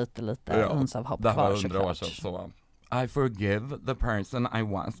har ju lite uns av hopp kvar. Det här var 100 år sedan så I forgive the person I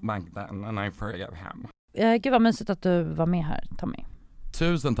was back then and I forgive him. Gud vad mysigt att du var med här, Tommy.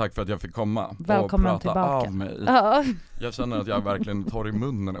 Tusen tack för att jag fick komma. Välkommen och prata tillbaka. Av mig. Jag känner att jag är verkligen torr i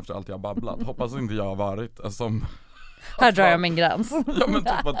munnen efter allt jag har babblat. Hoppas inte jag har varit som... Här drar jag min gräns. Ja men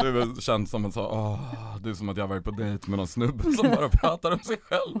typ att du känns som en så, det är som att jag har varit på dejt med någon snubbe som bara pratar om sig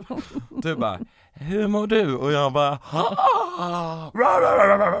själv. Du bara, hur mår du? Och jag bara,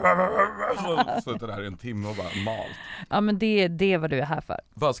 så sitter där i en timme och bara malt. Ja men det är vad du är här för.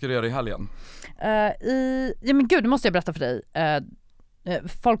 Vad ska du göra i helgen? Ja men gud, det måste jag berätta för dig.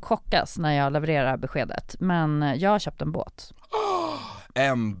 Folk chockas när jag levererar beskedet. Men jag har köpt en båt.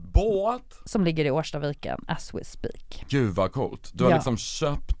 En båt? Som ligger i Årstaviken as we speak. Gud vad coolt. Du har liksom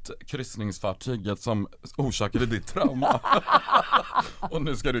köpt kryssningsfartyget som orsakade ditt trauma. Och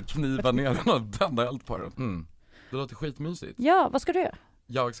nu ska du kniva ner den och tända eld på den. Det låter skitmysigt. Ja, vad ska du göra?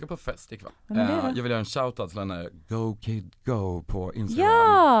 Jag ska på fest ikväll. Jag vill göra en shoutout till henne Go Kid Go på Instagram.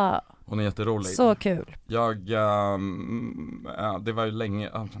 Ja! Hon är jätterolig. Så kul. Det var ju länge,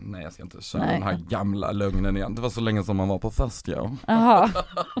 nej jag ska inte köra den här gamla lögnen igen. Det var så länge som man var på fest, ja. Jaha.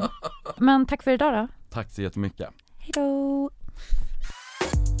 Men tack för idag då. Tack så jättemycket. Hej då.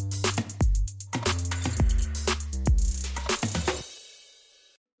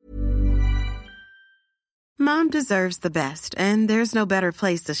 Mom deserves the best, and there's no better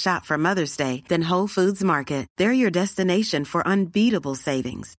place to shop for Mother's Day than Whole Foods Market. They're your destination for unbeatable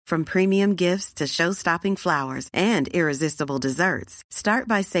savings, from premium gifts to show-stopping flowers and irresistible desserts. Start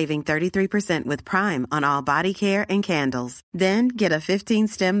by saving 33% with Prime on all body care and candles. Then get a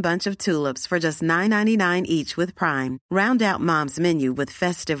 15-stem bunch of tulips for just $9.99 each with Prime. Round out Mom's menu with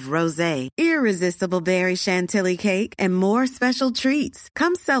festive rosé, irresistible berry chantilly cake, and more special treats.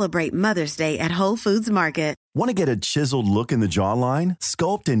 Come celebrate Mother's Day at Whole Foods Market. Want to get a chiseled look in the jawline?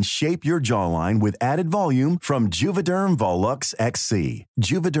 Sculpt and shape your jawline with added volume from Juvederm Volux XC.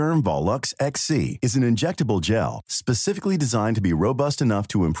 Juvederm Volux XC is an injectable gel specifically designed to be robust enough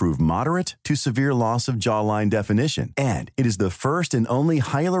to improve moderate to severe loss of jawline definition. And it is the first and only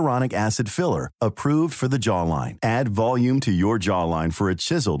hyaluronic acid filler approved for the jawline. Add volume to your jawline for a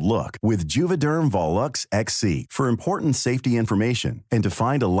chiseled look with Juvederm Volux XC. For important safety information and to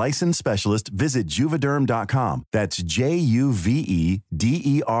find a licensed specialist, visit Juvederm.com. That's JUVEDERM.com.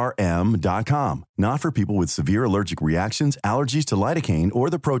 Not for people with severe allergic reactions, allergies to lidocaine, or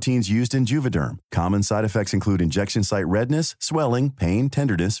the proteins used in Juvederm. Common side effects include injection site redness, swelling, pain,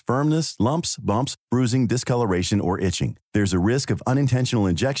 tenderness, firmness, lumps, bumps, bruising, discoloration, or itching. There's a risk of unintentional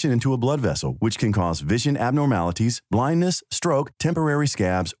injection into a blood vessel, which can cause vision abnormalities, blindness, stroke, temporary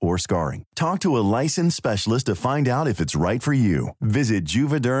scabs, or scarring. Talk to a licensed specialist to find out if it's right for you. Visit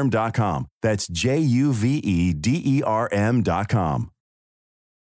Juvederm.com. That's JUVEDERM.com.